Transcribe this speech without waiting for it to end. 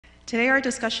Today our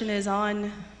discussion is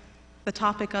on the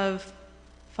topic of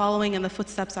following in the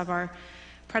footsteps of our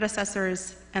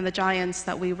predecessors and the giants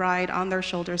that we ride on their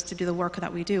shoulders to do the work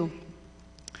that we do.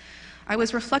 I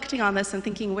was reflecting on this and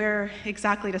thinking where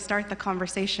exactly to start the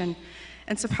conversation.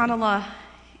 And subhanAllah,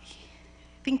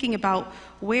 thinking about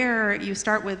where you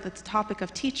start with the topic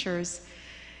of teachers,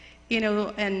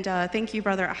 and thank you,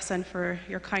 Brother Ahsan, for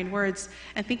your kind words,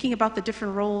 and thinking about the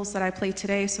different roles that I play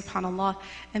today, subhanAllah,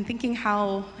 and thinking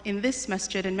how in this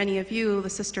masjid, and many of you, the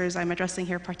sisters I'm addressing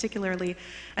here particularly,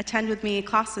 attend with me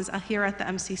classes here at the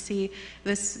MCC.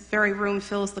 This very room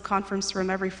fills the conference room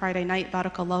every Friday night,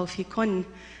 barakallahu fikun,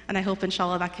 and I hope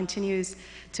inshallah that continues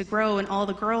to grow, and all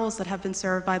the girls that have been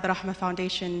served by the Rahmah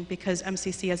Foundation, because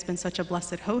MCC has been such a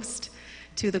blessed host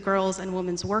to the girls and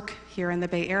women's work here in the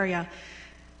Bay Area.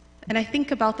 And I think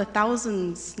about the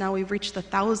thousands, now we've reached the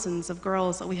thousands of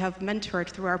girls that we have mentored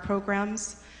through our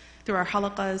programs, through our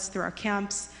halaqas, through our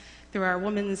camps, through our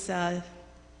women's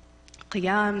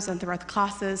qiyams, and through our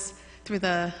classes, through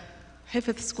the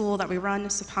Hifz school that we run,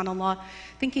 subhanAllah,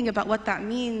 thinking about what that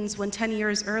means when 10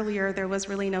 years earlier there was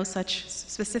really no such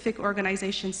specific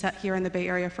organization set here in the Bay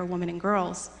Area for women and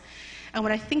girls. And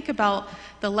when I think about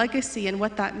the legacy and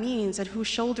what that means and whose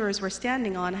shoulders we're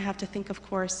standing on, I have to think, of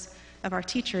course, of our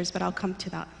teachers, but I'll come to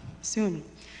that soon.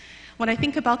 When I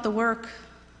think about the work,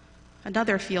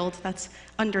 another field that's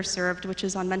underserved, which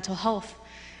is on mental health,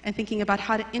 and thinking about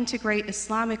how to integrate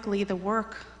Islamically the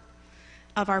work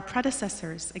of our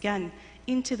predecessors, again,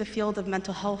 into the field of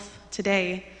mental health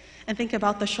today, and think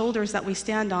about the shoulders that we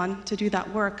stand on to do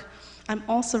that work, I'm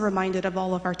also reminded of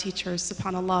all of our teachers,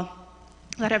 subhanAllah,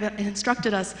 that have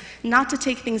instructed us not to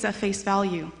take things at face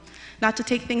value, not to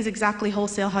take things exactly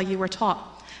wholesale how you were taught,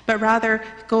 but rather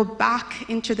go back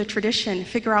into the tradition,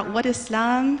 figure out what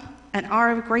Islam and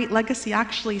our great legacy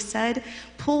actually said,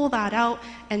 pull that out,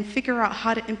 and figure out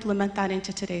how to implement that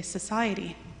into today's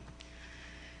society.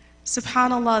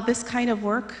 SubhanAllah, this kind of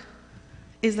work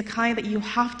is the kind that you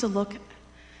have to look,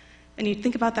 and you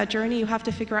think about that journey, you have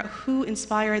to figure out who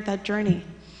inspired that journey.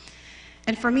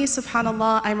 And for me,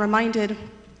 SubhanAllah, I'm reminded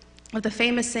of the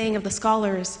famous saying of the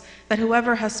scholars that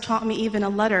whoever has taught me even a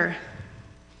letter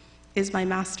is my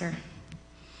master.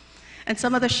 And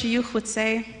some of the shuyukh would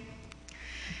say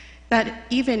that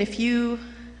even if you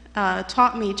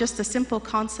taught me just a simple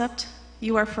concept,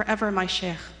 you are forever my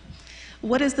shaykh.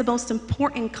 What is the most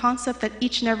important concept that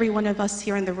each and every one of us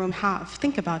here in the room have?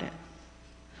 Think about it.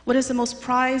 What is the most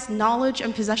prized knowledge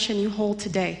and possession you hold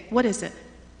today? What is it?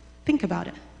 Think about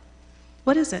it.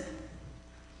 What is it?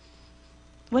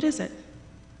 What is it?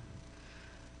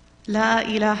 La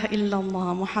ilaha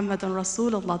illallah Muhammadun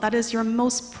Rasulullah. That is your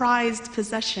most prized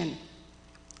possession.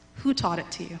 Who taught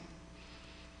it to you?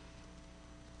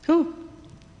 Who?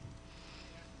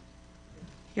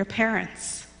 Your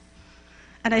parents.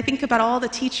 And I think about all the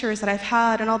teachers that I've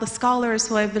had and all the scholars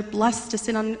who I've been blessed to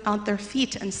sit on their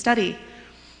feet and study.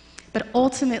 But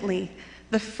ultimately,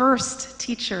 the first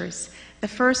teachers,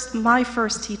 my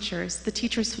first teachers, the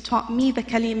teachers who taught me the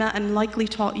kalima and likely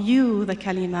taught you the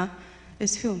kalima,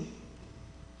 is whom?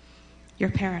 Your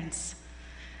parents.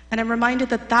 And I'm reminded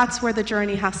that that's where the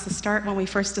journey has to start when we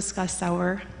first discuss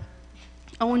our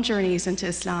own journeys into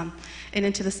Islam and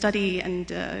into the study and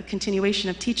continuation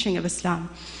of teaching of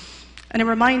Islam. And I'm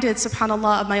reminded,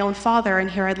 subhanAllah, of my own father, and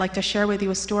here I'd like to share with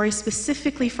you a story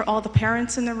specifically for all the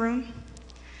parents in the room,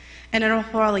 and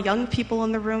for all the young people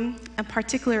in the room, and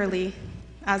particularly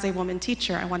as a woman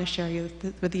teacher, I want to share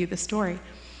with you the story.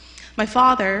 My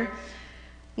father,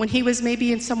 when he was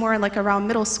maybe somewhere like around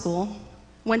middle school,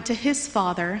 went to his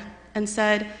father and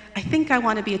said, I think I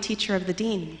want to be a teacher of the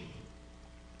Deen.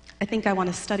 I think I want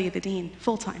to study the Deen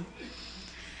full-time.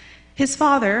 His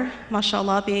father,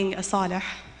 mashallah, being a salih,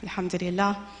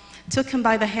 alhamdulillah, took him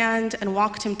by the hand and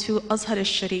walked him to Azhar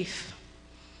al-Sharif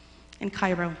in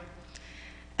Cairo.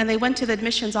 And they went to the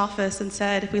admissions office and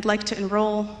said, we'd like to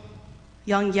enroll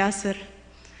young Yasir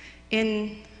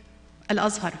in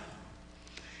Al-Azhar.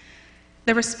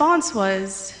 The response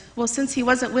was, well, since he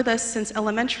wasn't with us since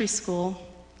elementary school,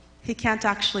 he can't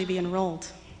actually be enrolled.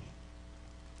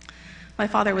 My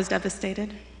father was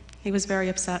devastated. He was very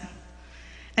upset.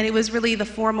 And it was really the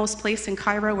foremost place in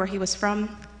Cairo, where he was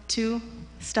from, to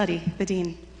study the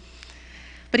Deen.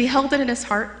 But he held it in his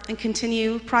heart and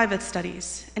continued private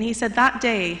studies. And he said that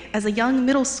day, as a young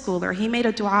middle schooler, he made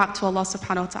a dua to Allah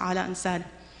subhanahu wa ta'ala and said,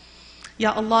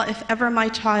 Ya Allah, if ever my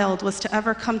child was to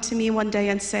ever come to me one day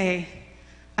and say,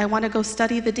 I want to go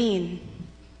study the Deen,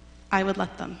 I would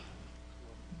let them.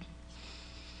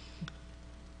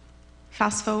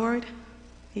 Fast forward,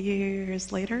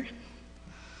 years later,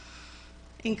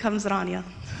 in comes Rania.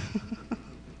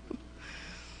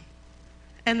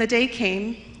 And the day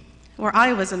came where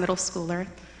I was a middle schooler,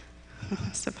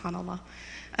 subhanAllah,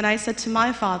 and I said to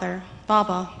my father,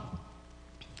 Baba,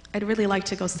 I'd really like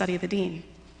to go study the Deen.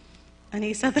 And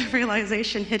he said the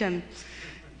realization hit him.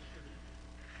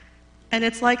 And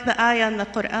it's like the ayah in the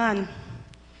Quran,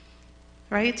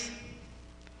 right?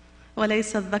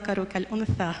 وَلَيْسَ الذَّكَرُ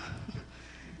كَالْأُنثَى.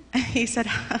 And he said,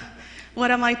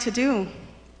 what am I to do?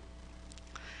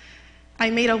 I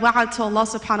made a wa'ad to Allah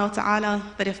subhanahu wa ta'ala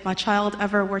that if my child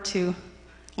ever were to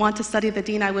want to study the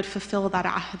Deen, I would fulfill that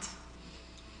ahd.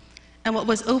 And what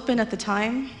was open at the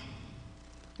time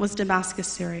was Damascus,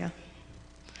 Syria.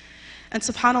 And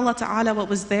subhanAllah ta'ala, what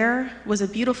was there was a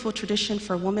beautiful tradition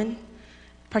for women,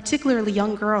 particularly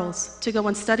young girls, to go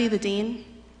and study the Deen,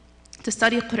 to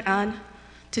study Quran,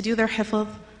 to do their hifz,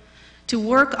 to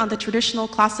work on the traditional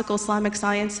classical Islamic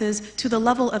sciences to the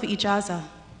level of Ijaazah.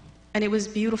 And it was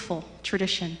beautiful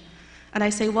tradition. And I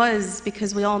say was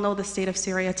because we all know the state of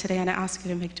Syria today, and I ask you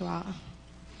to make dua.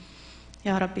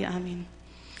 Ya Rabbi, Ameen.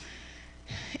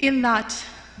 In that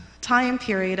time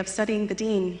period of studying the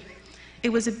Deen,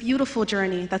 it was a beautiful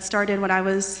journey that started when I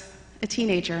was a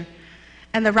teenager.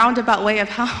 And the roundabout way of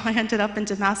how I ended up in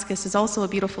Damascus is also a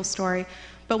beautiful story.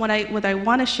 But what I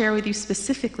want to share with you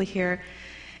specifically here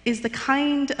is the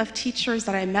kind of teachers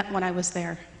that I met when I was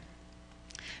there.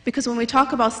 Because when we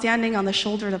talk about standing on the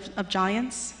shoulders of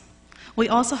giants, we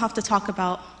also have to talk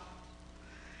about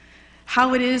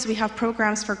how it is we have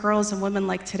programs for girls and women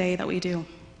like today that we do.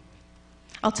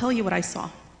 I'll tell you what I saw.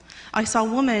 I saw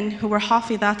women who were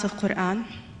hafidhat of Quran,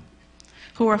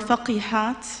 who were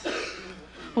faqihat,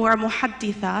 who were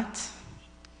muhaddithat,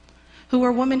 who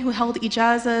were women who held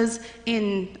ijazahs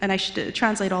in, and I should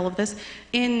translate all of this,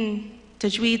 in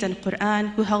Tajweed and Quran,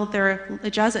 who held their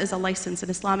Ijaazah as a license,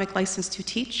 an Islamic license to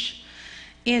teach,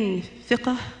 in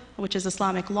fiqh, which is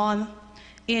Islamic law,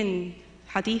 in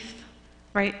hadith,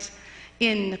 right,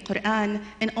 in Quran,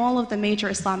 in all of the major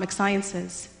Islamic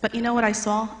sciences. But you know what I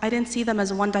saw? I didn't see them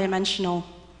as one-dimensional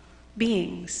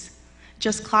beings,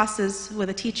 just classes with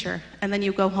a teacher, and then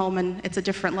you go home and it's a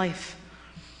different life.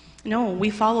 No, we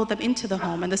followed them into the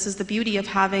home, and this is the beauty of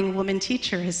having women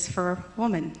teachers for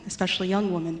women, especially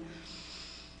young women.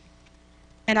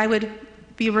 And I would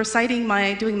be reciting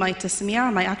doing my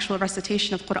tasmiyah, my actual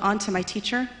recitation of Quran to my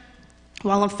teacher,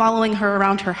 while I'm following her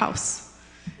around her house.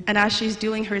 And as she's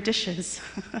doing her dishes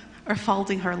or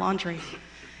folding her laundry.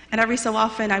 And every so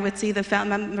often I would see the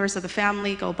members of the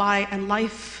family go by, and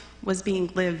life was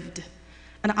being lived.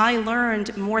 And I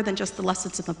learned more than just the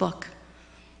lessons in the book.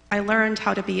 I learned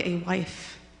how to be a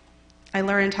wife. I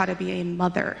learned how to be a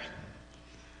mother.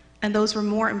 And those were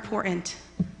more important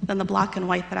than the black and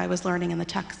white that I was learning in the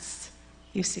texts,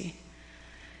 you see.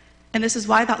 And this is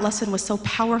why that lesson was so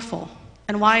powerful,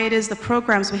 and why it is the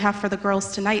programs we have for the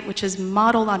girls tonight, which is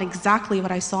modeled on exactly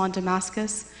what I saw in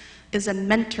Damascus, is a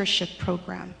mentorship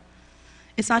program.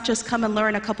 It's not just come and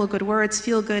learn a couple good words,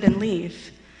 feel good, and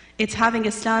leave. It's having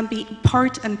Islam be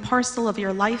part and parcel of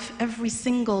your life every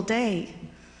single day.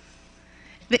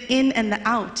 The in and the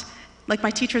out. Like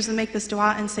my teachers would make this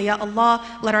dua and say, Ya Allah,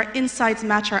 let our insides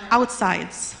match our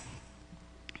outsides.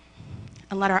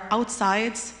 And let our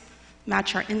outsides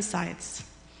match our insides.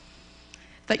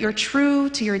 That you're true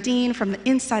to your deen from the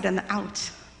inside and the out.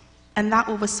 And that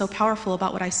was so powerful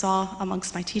about what I saw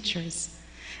amongst my teachers.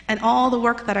 And all the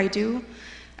work that I do,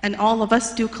 and all of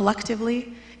us do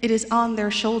collectively, it is on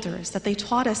their shoulders that they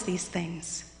taught us these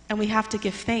things. And we have to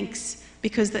give thanks,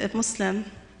 because the Muslim,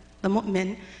 the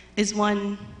mu'min, is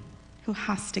one who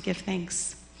has to give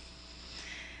thanks.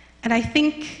 And I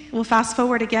think we'll fast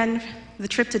forward again. The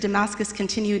trip to Damascus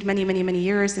continued many, many, many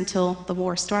years until the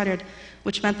war started,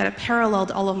 which meant that it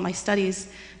paralleled all of my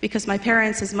studies, because my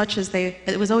parents, as much as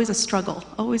it was always a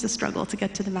struggle to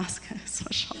get to Damascus,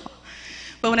 mashallah.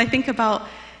 But when I think about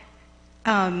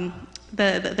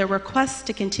the request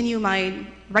to continue my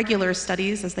regular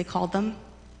studies, as they called them,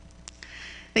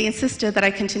 they insisted that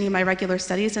I continue my regular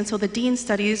studies, and so the Deen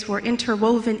studies were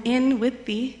interwoven in with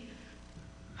the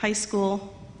high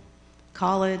school,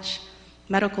 college,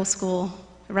 medical school,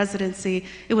 residency.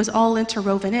 It was all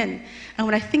interwoven in. And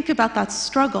when I think about that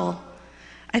struggle,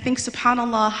 I think,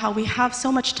 subhanAllah, how we have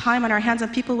so much time on our hands,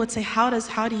 and people would say, how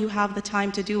do you have the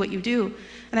time to do what you do?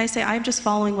 And I say, I'm just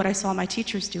following what I saw my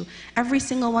teachers do. Every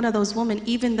single one of those women,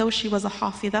 even though she was a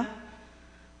hafidha,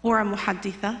 or a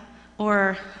muhadditha,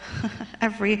 or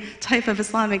every type of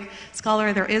Islamic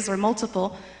scholar there is, or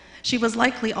multiple, she was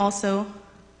likely also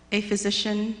a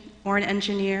physician, or an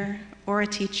engineer, or a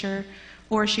teacher,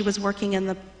 or she was working in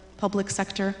the public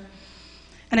sector.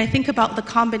 And I think about the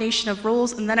combination of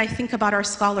roles, and then I think about our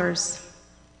scholars,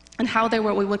 and how they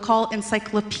were what we would call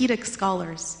encyclopedic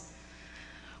scholars,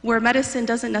 where medicine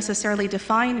doesn't necessarily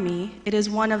define me, it is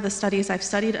one of the studies I've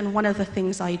studied and one of the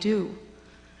things I do.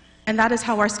 And that is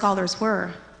how our scholars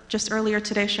were. Just earlier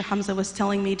today, Shaykh Hamza was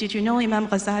telling me, did you know Imam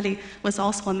Ghazali was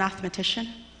also a mathematician?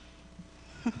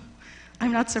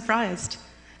 I'm not surprised.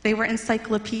 They were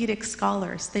encyclopedic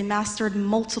scholars. They mastered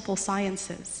multiple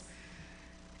sciences.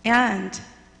 And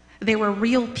they were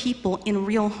real people in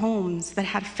real homes that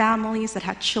had families, that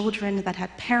had children, that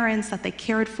had parents that they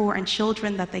cared for, and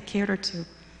children that they catered to.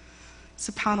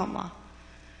 SubhanAllah.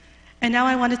 And now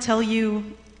I want to tell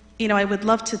you, I would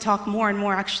love to talk more and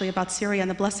more actually about Syria and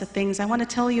the blessed things. I want to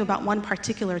tell you about one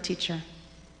particular teacher.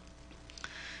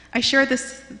 I shared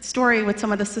this story with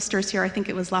some of the sisters here, I think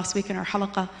it was last week in our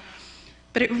halaqah,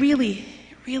 but it really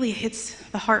hits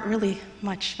the heart really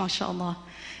much, mashallah.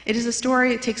 It is a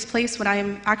story, it takes place when I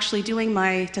am actually doing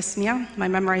my tasmiyah, my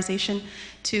memorization,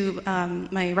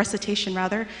 my recitation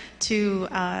rather, to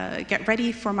get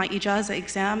ready for my Ijaazah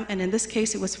exam, and in this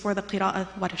case it was for the qira'ah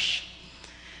Warsh.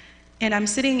 And I'm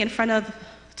sitting in front of,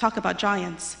 talk about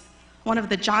giants, one of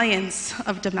the giants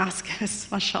of Damascus,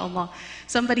 mashallah.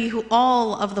 Somebody who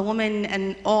all of the women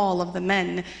and all of the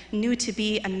men knew to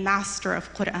be a master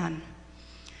of Quran.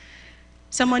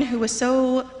 Someone who was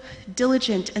so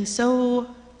diligent and so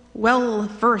well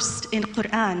versed in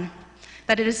Quran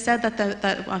that it is said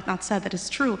that it's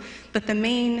true, that the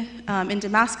main, in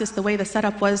Damascus, the way the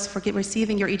setup was for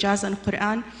receiving your Ijaazah in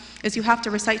Quran is you have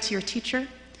to recite to your teacher,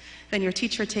 then your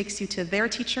teacher takes you to their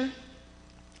teacher,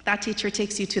 that teacher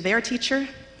takes you to their teacher,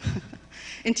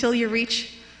 until you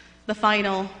reach the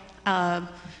final,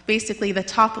 basically the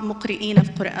top muqri'een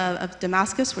of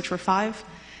Damascus, which were 5,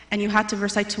 and you had to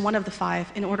recite to one of the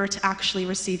 5 in order to actually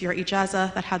receive your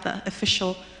Ijaazah that had the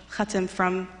official khatam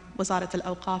from Wazarat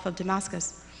al-Awqaf of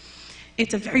Damascus.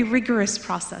 It's a very rigorous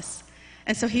process.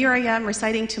 And so here I am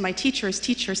reciting to my teacher's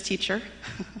teacher's teacher,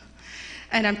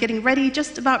 and I'm getting ready,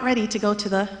 just about ready to go to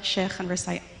the sheikh and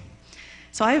recite.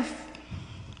 So I've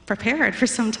prepared for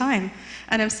some time,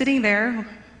 and I'm sitting there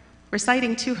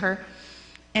reciting to her,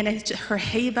 and her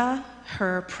haiba,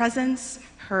 her presence,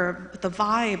 the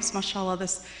vibes, mashallah,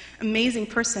 this amazing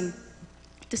person.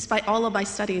 Despite all of my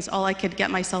studies, all I could get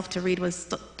myself to read was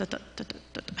da, da, da, da,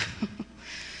 da, da.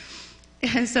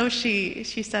 And so she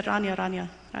said, Rania,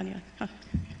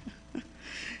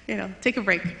 take a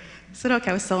break. I said,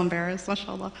 okay, I was so embarrassed,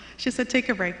 mashallah. She said, take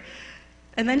a break.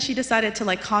 And then she decided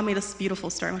to calm me, this beautiful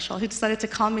story, mashallah. She decided to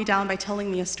calm me down by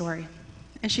telling me a story.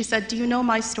 And she said, do you know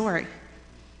my story?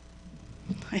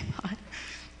 I thought,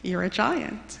 you're a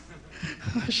giant,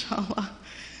 mashallah.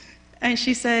 And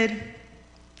she said,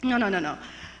 no.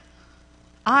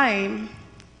 I'm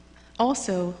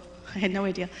also, I had no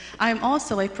idea, I'm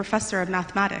also a professor of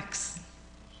mathematics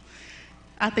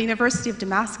at the University of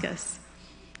Damascus.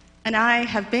 And I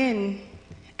have been,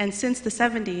 and since the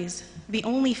 70s, the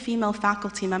only female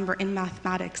faculty member in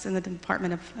mathematics in the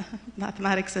Department of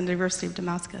Mathematics in the University of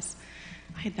Damascus.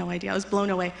 I had no idea, I was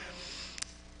blown away,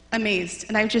 amazed.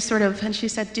 And I just and she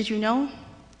said, did you know,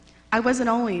 I wasn't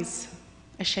always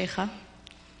a shaykha.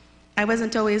 I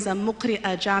wasn't always a muqri'a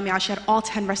jami'a. She had all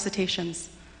 10 recitations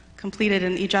completed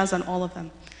in Ijaazah on all of them.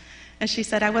 And she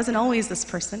said, I wasn't always this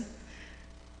person.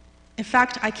 In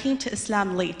fact, I came to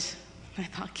Islam late. I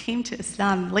thought, came to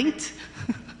Islam late?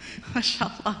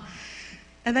 MashaAllah.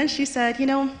 And then she said,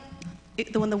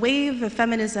 when the wave of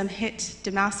feminism hit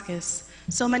Damascus,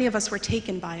 so many of us were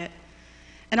taken by it.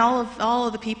 And all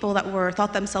of the people that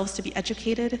thought themselves to be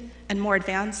educated and more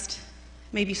advanced,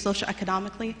 maybe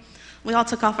socioeconomically, we all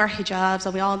took off our hijabs,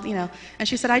 and we all, and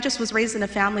she said, I just was raised in a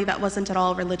family that wasn't at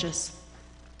all religious.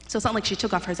 So it's not like she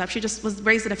took off her hijab, she just was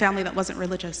raised in a family that wasn't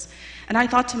religious. And I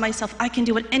thought to myself, I can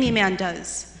do what any man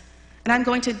does, and I'm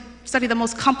going to study the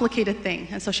most complicated thing.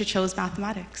 And so she chose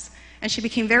mathematics. And she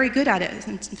became very good at it,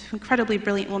 an incredibly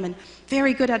brilliant woman,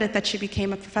 very good at it that she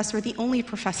became a professor, the only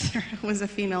professor who was a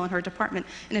female in her department,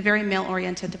 in a very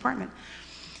male-oriented department.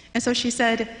 And so she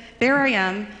said, there I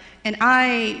am, and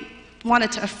I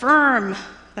wanted to affirm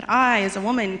that I, as a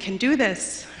woman, can do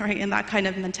this, right, in that kind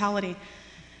of mentality.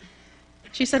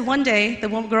 She said one day, the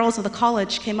girls of the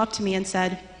college came up to me and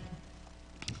said,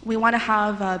 we want to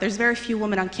have, there's very few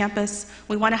women on campus,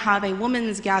 we want to have a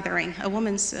women's gathering, a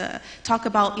women's, talk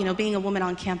about, being a woman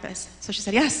on campus. So she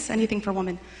said, yes, anything for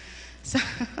women.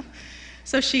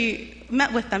 So she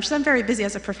met with them. She's not very busy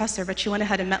as a professor, but she went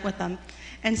ahead and met with them.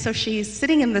 And so she's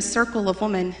sitting in this circle of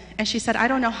women, and she said, I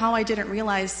don't know how I didn't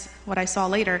realize what I saw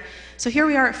later. So here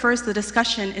we are at first, the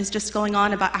discussion is just going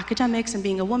on about academics and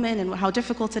being a woman and how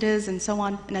difficult it is and so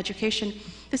on in education.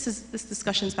 This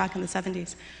discussion's back in the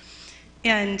 70s.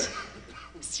 And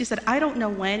she said, I don't know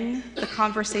when the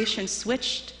conversation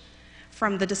switched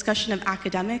from the discussion of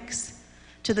academics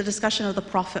to the discussion of the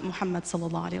Prophet Muhammad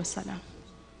sallallahu alaihi wasallam.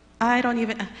 I don't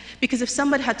even, because if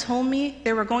somebody had told me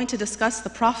they were going to discuss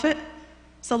the Prophet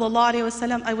sallallahu alaihi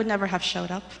wasallam, I would never have showed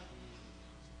up.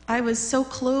 I was so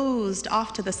closed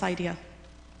off to this idea.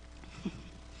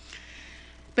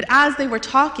 But as they were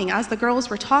talking, as the girls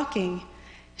were talking,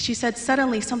 she said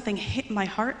suddenly something hit my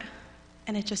heart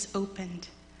and it just opened.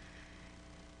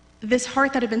 This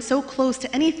heart that had been so close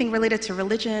to anything related to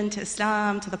religion, to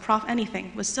Islam, to the Prophet,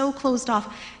 anything, was so closed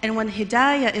off. And when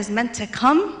hidayah is meant to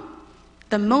come,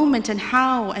 the moment and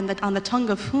how and on the tongue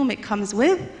of whom it comes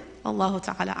with, Allahu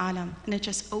Ta'ala alam. And it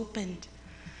just opened.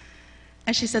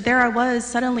 And she said, there I was,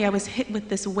 suddenly I was hit with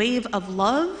this wave of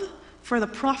love for the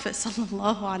Prophet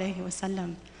sallallahu alaihi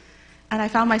wasallam. And I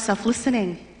found myself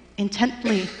listening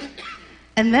intently.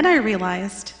 And then I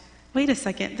realized, wait a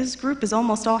second, this group is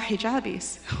almost all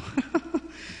hijabis.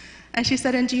 And she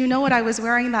said, and do you know what I was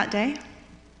wearing that day?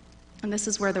 And this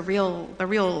is where the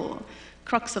real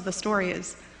crux of the story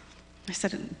is. I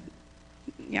said,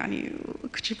 Yani,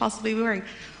 what could she possibly be wearing?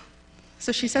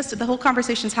 So she says, the whole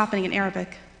conversation is happening in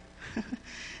Arabic.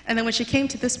 And then when she came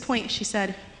to this point, she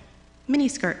said, mini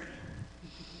skirt.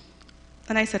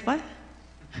 And I said, what?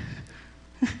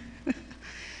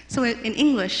 So in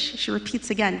English, she repeats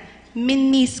again,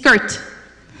 mini skirt.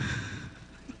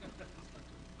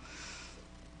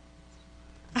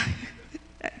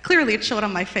 Clearly it showed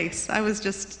on my face. I was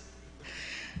just...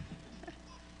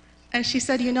 And she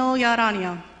said, you know, Ya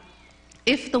Rania,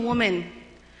 if the woman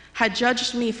had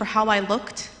judged me for how I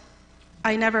looked,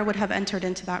 I never would have entered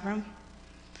into that room.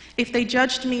 If they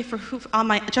judged me for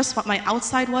just what my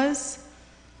outside was,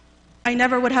 I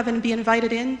never would have been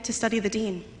invited in to study the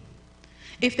Deen.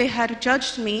 If they had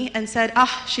judged me and said,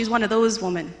 she's one of those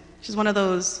women, she's one of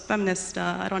those feminist,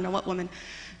 I don't know what woman,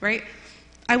 right?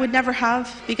 I would never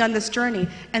have begun this journey.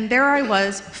 And there I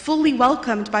was, fully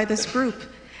welcomed by this group.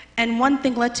 And one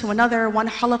thing led to another, one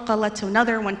halaqah led to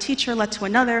another, one teacher led to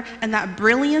another, and that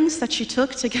brilliance that she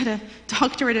took to get a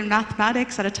doctorate in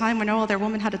mathematics at a time when no other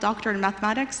woman had a doctorate in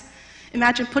mathematics,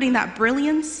 imagine putting that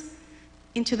brilliance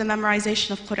into the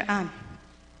memorization of Qur'an.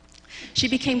 She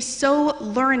became so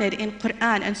learned in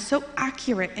Qur'an and so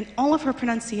accurate in all of her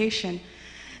pronunciation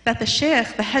that the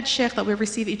sheikh, the head sheikh that we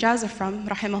receive Ijaazah from,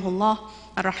 rahimahullah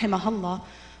and rahimahullah,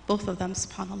 both of them,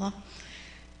 subhanallah,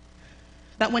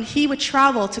 that when he would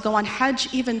travel to go on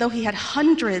Hajj, even though he had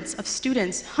hundreds of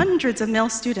students, hundreds of male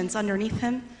students underneath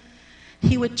him,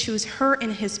 he would choose her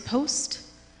in his post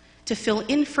to fill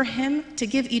in for him, to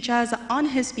give Ijaazah on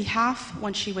his behalf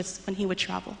when he would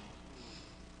travel.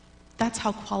 That's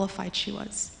how qualified she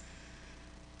was.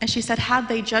 And she said, had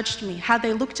they judged me, had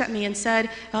they looked at me and said,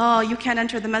 oh, you can't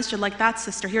enter the masjid like that,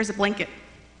 sister, here's a blanket.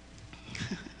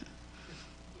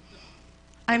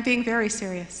 I'm being very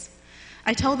serious.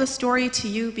 I tell this story to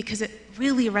you because it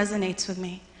really resonates with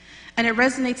me. And it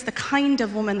resonates the kind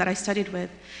of woman that I studied with.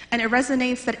 And it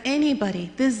resonates that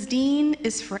anybody, this Deen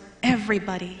is for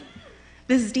everybody.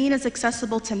 This Deen is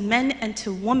accessible to men and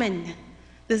to women.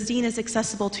 This Deen is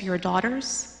accessible to your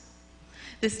daughters.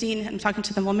 This Deen, I'm talking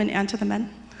to the women and to the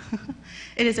men.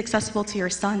 It is accessible to your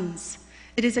sons.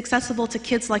 It is accessible to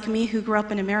kids like me who grew up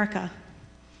in America,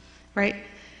 right?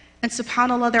 And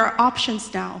subhanAllah, there are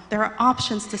options now. There are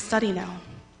options to study now.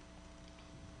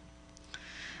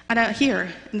 And out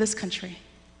here in this country.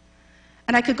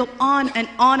 And I could go on and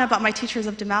on about my teachers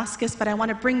of Damascus, but I want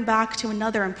to bring back to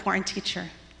another important teacher.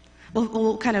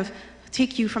 We'll kind of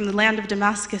take you from the land of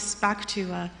Damascus back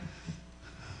to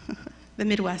the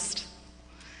Midwest.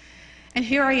 And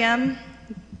here I am,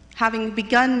 having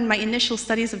begun my initial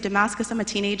studies of Damascus. I'm a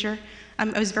teenager.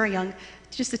 I was very young,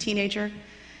 just a teenager.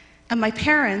 And my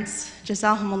parents,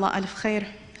 Jazahumullah al-Khair,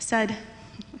 said,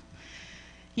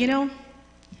 you know,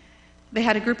 they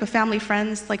had a group of family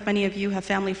friends, like many of you have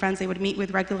family friends they would meet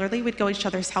with regularly. We'd go to each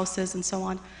other's houses and so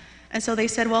on. And so they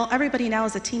said, well, everybody now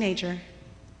is a teenager.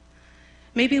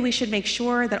 Maybe we should make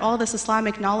sure that all this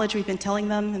Islamic knowledge we've been telling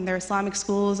them in their Islamic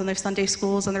schools and their Sunday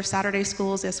schools and their Saturday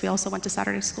schools, yes, we also went to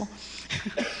Saturday school,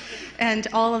 and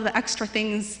all of the extra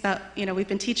things that we've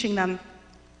been teaching them,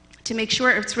 to make sure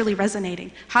it's really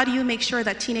resonating. How do you make sure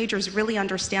that teenagers really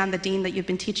understand the Deen that you've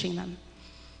been teaching them?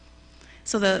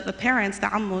 So the parents,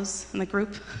 the ammus in the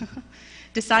group,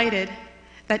 decided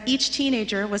that each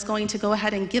teenager was going to go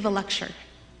ahead and give a lecture.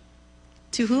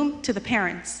 To whom? To the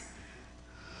parents.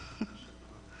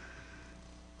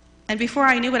 And before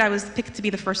I knew it, I was picked to be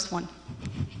the first one.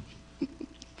 And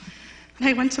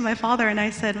I went to my father and I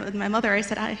said, my mother, I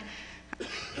said, I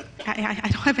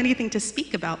don't have anything to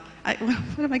speak about. What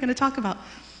am I going to talk about?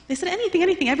 They said,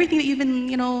 anything, everything that you've been,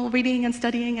 reading and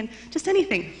studying, and just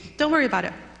anything. Don't worry about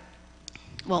it.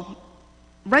 well,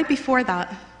 right before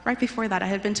that, I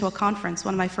had been to a conference,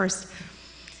 one of my first,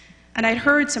 and I'd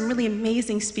heard some really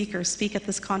amazing speakers speak at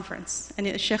this conference.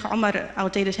 And Shaykh Umar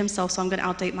outdated himself, so I'm going to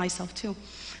outdate myself too,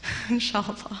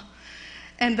 inshallah.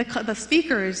 And the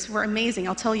speakers were amazing,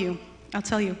 I'll tell you.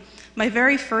 My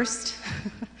very first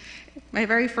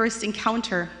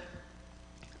encounter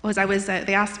was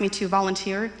they asked me to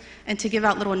volunteer and to give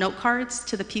out little note cards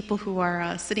to the people who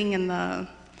are sitting in the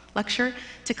lecture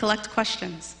to collect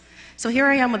questions. So here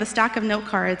I am with a stack of note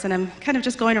cards, and I'm kind of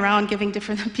just going around giving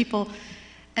different people.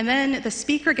 And then the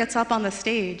speaker gets up on the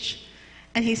stage,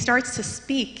 and he starts to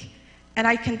speak, and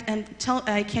I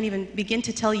can't even begin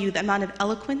to tell you the amount of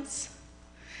eloquence,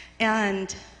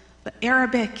 and the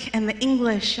Arabic, and the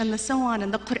English, and the so on,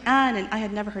 and the Quran, and I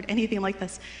had never heard anything like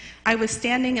this. I was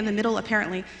standing in the middle,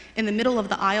 apparently, in the middle of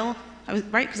the aisle,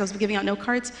 right, because I was giving out note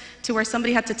cards, to where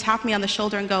somebody had to tap me on the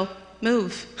shoulder and go,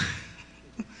 move.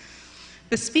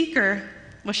 The speaker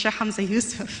was Shaykh Hamza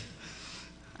Yusuf.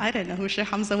 I didn't know who Shaykh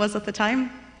Hamza was at the time.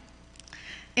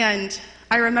 And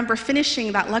I remember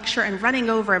finishing that lecture and running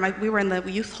over. We were in the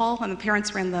youth hall, and the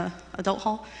parents were in the adult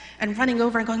hall, and running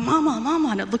over and going, Mama, Mama,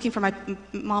 and looking for my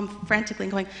mom frantically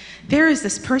and going, there is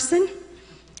this person,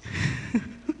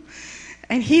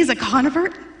 and he's a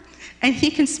convert, and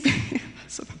he can speak,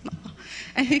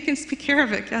 and he can speak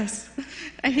Arabic, yes.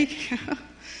 And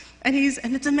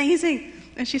it's amazing.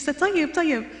 And she said,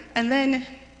 Tayyib. And then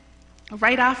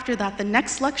right after that, the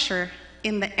next lecture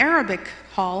in the Arabic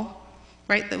hall,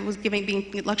 right, that was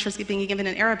lectures being given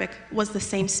in Arabic, was the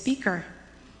same speaker.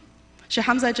 Shaykh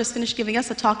Hamza had just finished giving us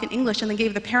a talk in English and then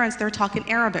gave the parents their talk in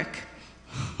Arabic.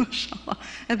 MashaAllah.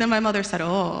 And then my mother said,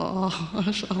 oh,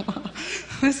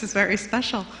 MashaAllah, this is very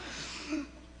special.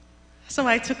 So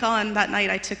I took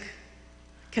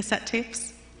cassette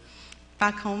tapes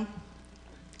back home.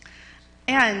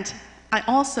 And I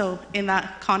also, in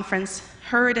that conference,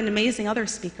 heard an amazing other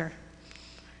speaker.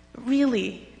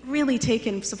 Really, really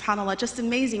taken, subhanAllah, just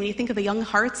amazing when you think of the young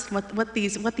hearts, what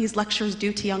these lectures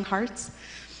do to young hearts,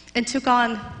 and took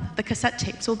on the cassette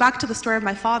tape. So back to the story of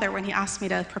my father when he asked me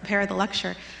to prepare the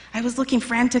lecture. I was looking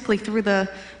frantically through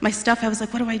my stuff. I was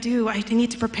like, what do? I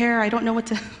need to prepare. I don't know what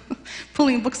to,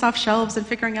 pulling books off shelves and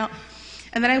figuring out.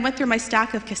 And then I went through my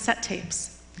stack of cassette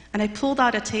tapes, and I pulled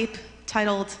out a tape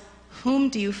titled, Whom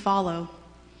Do You Follow?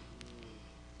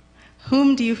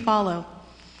 Whom Do You Follow?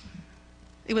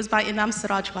 It was by Imam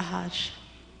Siraj Wahhaj,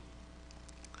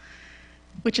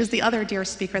 which is the other dear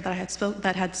speaker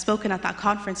that had spoken at that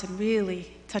conference and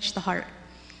really touched the heart.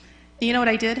 And you know what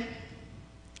I did?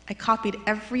 I copied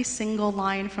every single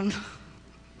line from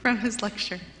his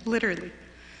lecture, literally.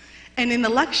 And in the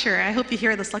lecture, I hope you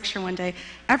hear this lecture one day,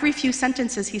 every few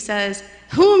sentences he says,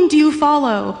 whom do you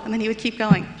follow? And then he would keep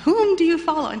going, whom do you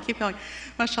follow? And keep going,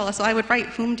 mashallah. So I would write,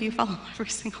 whom do you follow? Every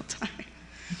single time.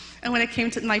 And when it came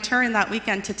to my turn that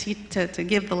weekend to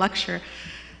give the lecture,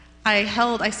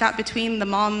 I sat between the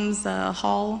mom's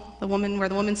hall, where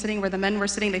the woman's sitting, where the men were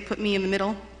sitting. They put me in the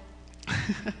middle.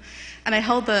 And I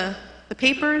held the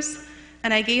papers,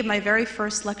 and I gave my very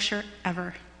first lecture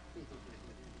ever.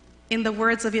 In the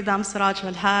words of Imam Siraj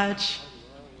Wahhaj,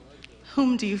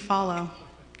 whom do you follow?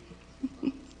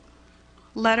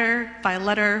 Letter by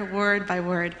letter, word by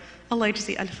word. Allah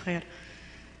yajzi al-khair.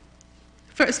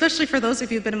 Especially for those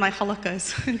of you who've been in my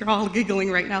halaqas, and you're all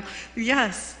giggling right now.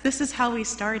 Yes, this is how we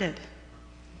started.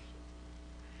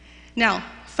 Now,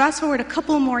 fast forward a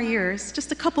couple more years,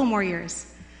 just a couple more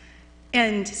years,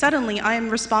 and suddenly I am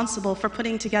responsible for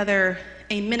putting together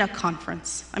a MINA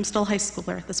conference. I'm still a high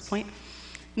schooler at this point.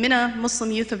 MINA,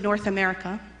 Muslim Youth of North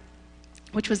America,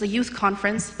 which was a youth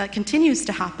conference that continues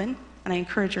to happen, and I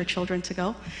encourage your children to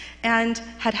go, and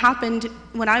had happened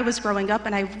when I was growing up,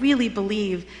 and I really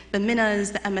believe the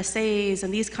MINAs, the MSAs,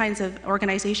 and these kinds of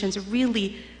organizations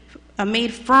really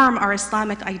made firm our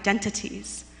Islamic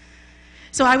identities.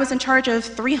 So I was in charge of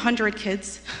 300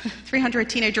 kids, 300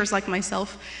 teenagers like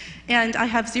myself, and I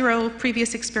have zero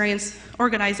previous experience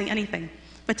organizing anything,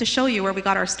 but to show you where we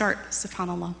got our start,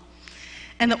 subhanAllah.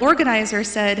 And the organizer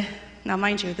said, now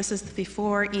mind you, this is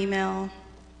before email,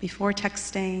 before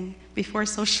texting, before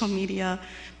social media,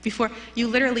 before you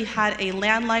literally had a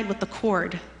landline with the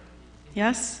cord.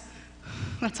 Yes?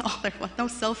 That's all there was. No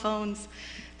cell phones,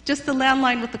 just the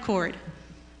landline with the cord.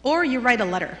 Or you write a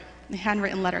letter, a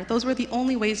handwritten letter. Those were the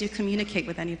only ways you communicate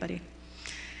with anybody.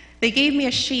 They gave me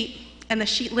a sheet, and the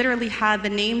sheet literally had the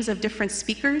names of different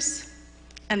speakers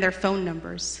and their phone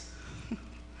numbers.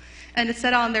 And it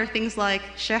said on there things like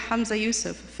Shaykh Hamza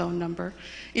Yusuf, phone number,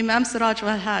 Imam Siraj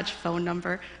Wahhaj, phone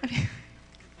number. I mean,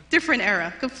 different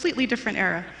era, completely different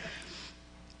era.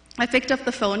 I picked up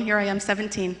the phone, here I am,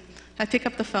 17. I pick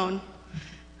up the phone,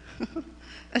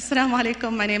 Assalamu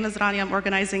alaikum, my name is Rania. I'm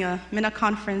organizing a Mina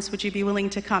conference. Would you be willing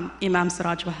to come? Imam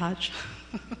Siraj Wahhaj.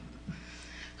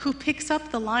 Who picks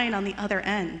up the line on the other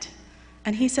end.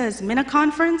 And he says, Mina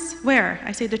conference? Where?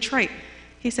 I say, Detroit.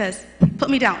 He says, put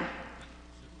me down.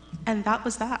 And that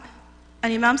was that.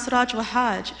 And Imam Siraj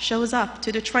Wahhaj shows up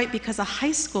to Detroit because a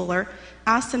high schooler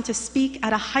asked him to speak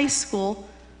at a high school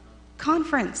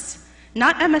conference.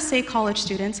 Not MSA college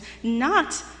students,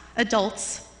 not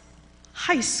adults,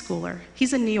 high schooler.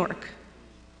 He's in New York.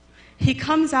 He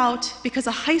comes out because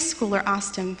a high schooler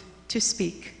asked him to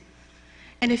speak.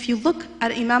 And if you look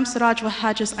at Imam Siraj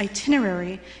Wahhaj's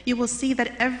itinerary, you will see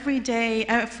that every day,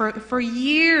 for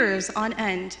years on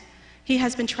end, he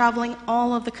has been traveling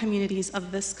all of the communities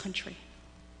of this country.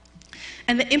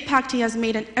 And the impact he has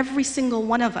made in every single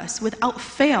one of us, without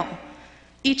fail,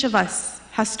 each of us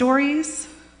has stories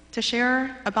to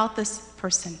share about this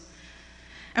person.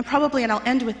 And probably, and I'll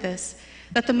end with this,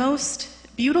 that the most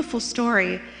beautiful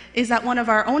story is that one of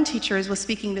our own teachers was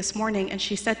speaking this morning, and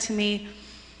she said to me,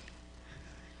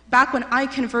 back when I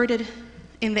converted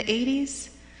in the 80s,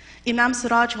 Imam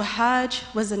Siraj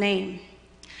Wahhaj was a name.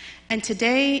 And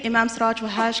today, Imam Siraj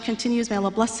Wahhaj continues, may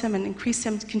Allah bless him and increase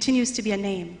him, continues to be a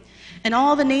name. And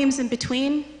all the names in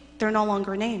between, they're no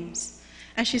longer names.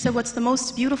 And she said, what's the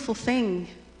most beautiful thing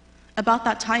about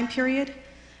that time period,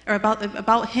 or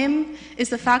about him, is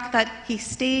the fact that he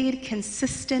stayed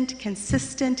consistent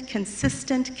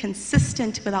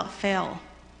without fail.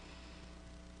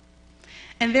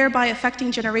 And thereby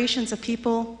affecting generations of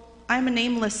people. I'm a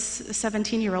nameless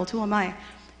 17-year-old, who am I?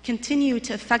 Continue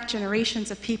to affect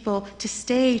generations of people to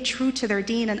stay true to their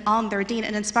deen and on their deen,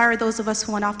 and inspire those of us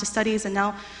who went off to studies and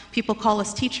now people call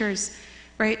us teachers,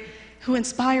 right? Who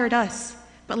inspired us.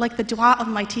 But like the dua of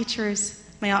my teachers,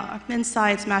 may our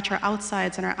insides match our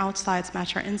outsides and our outsides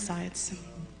match our insides.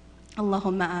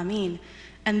 Allahumma ameen.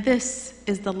 And this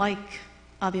is the like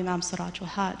of Imam Siraj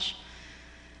Wahhaj.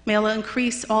 May Allah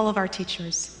increase all of our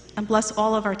teachers and bless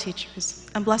all of our teachers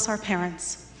and bless our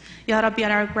parents. Ya Rabbi,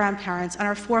 and our grandparents and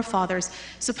our forefathers.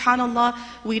 SubhanAllah,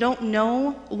 we don't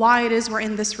know why it is we're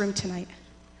in this room tonight.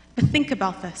 But think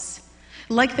about this.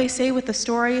 Like they say with the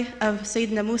story of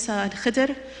Sayyidina Musa and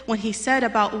Khidr, when he said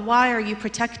about why are you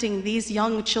protecting these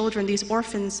young children, these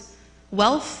orphans'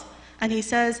 wealth? And he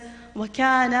says,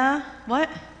 وَكَانَ what?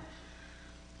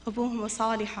 أَبُوهُمْ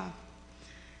صَالِحًا.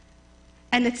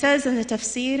 And it says in the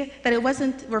tafsir that it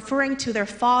wasn't referring to their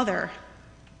father.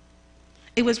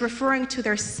 It was referring to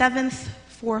their seventh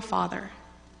forefather.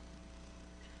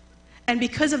 And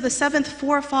because of the seventh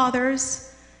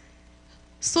forefathers,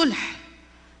 sulh,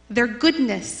 their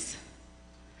goodness,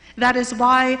 that is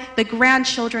why the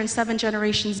grandchildren 7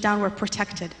 generations down were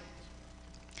protected.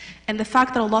 And the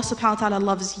fact that Allah subhanahu wa ta'ala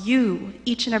loves you,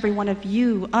 each and every one of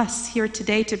you, us here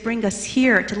today, to bring us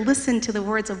here, to listen to the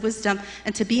words of wisdom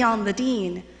and to be on the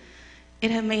deen,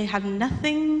 it may have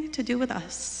nothing to do with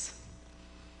us.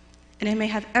 And it may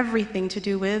have everything to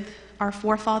do with our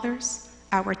forefathers,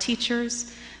 our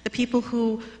teachers, the people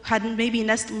who had maybe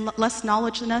less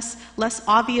knowledge than us, less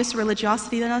obvious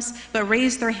religiosity than us, but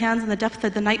raised their hands in the depth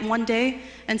of the night one day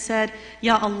and said,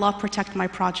 Ya Allah, protect my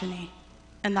progeny.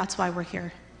 And that's why we're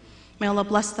here. May Allah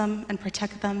bless them and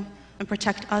protect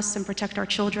us and protect our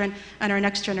children and our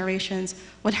next generations.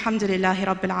 Walhamdulillahi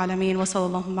Rabbil Alameen wa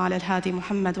sallallahu ala al-hadi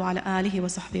Muhammad wa ala alihi wa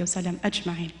sahbihi wa sallam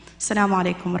ajma'in. Assalamu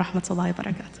alaikum wa rahmatullahi wa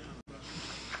barakatuh.